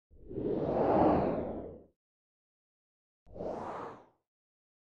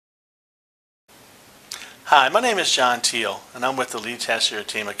Hi, my name is John Teal, and I'm with the lead Tessier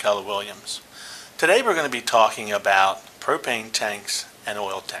team at Keller Williams. Today we're going to be talking about propane tanks and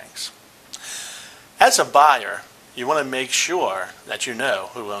oil tanks. As a buyer, you want to make sure that you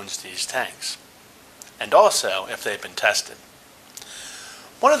know who owns these tanks, and also if they've been tested.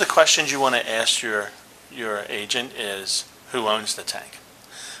 One of the questions you want to ask your agent is, who owns the tank?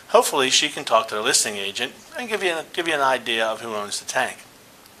 Hopefully she can talk to the listing agent and give you an idea of who owns the tank.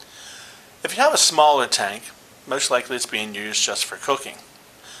 If you have a smaller tank, most likely it's being used just for cooking.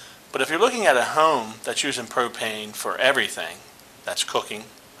 But if you're looking at a home that's using propane for everything, that's cooking,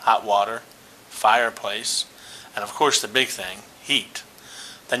 hot water, fireplace, and of course the big thing, heat,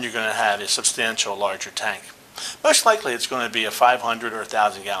 then you're going to have a substantial larger tank. Most likely it's going to be a 500 or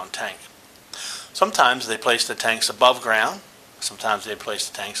 1,000 gallon tank. Sometimes they place the tanks above ground, sometimes they place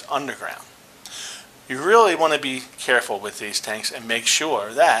the tanks underground. You really want to be careful with these tanks and make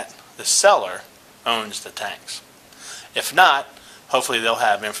sure that the seller owns the tanks. If not, hopefully they'll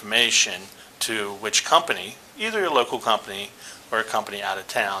have information to which company, either your local company or a company out of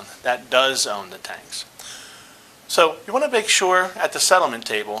town, that does own the tanks. So you want to make sure at the settlement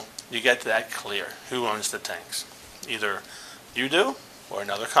table you get that clear, who owns the tanks. Either you do or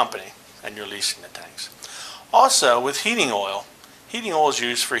another company, and you're leasing the tanks. Also, with heating oil is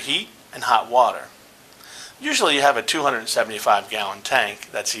used for heat and hot water. Usually you have a 275 gallon tank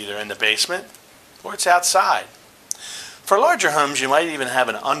that's either in the basement or it's outside. For larger homes, you might even have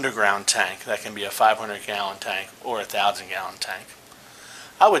an underground tank that can be a 500 gallon tank or a 1,000 gallon tank.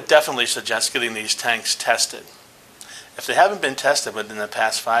 I would definitely suggest getting these tanks tested. If they haven't been tested within the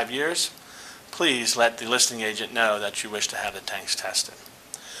past 5 years, please let the listing agent know that you wish to have the tanks tested.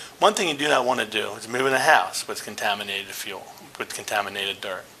 One thing you do not want to do is move in a house with contaminated fuel, with contaminated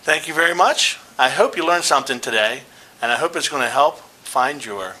dirt. Thank you very much. I hope you learned something today, and I hope it's going to help find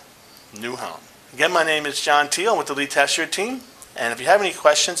your new home. Again, my name is John Teal with the lead Tessier team, and if you have any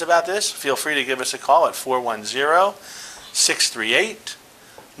questions about this, feel free to give us a call at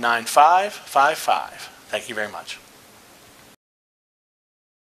 410-638-9555. Thank you very much.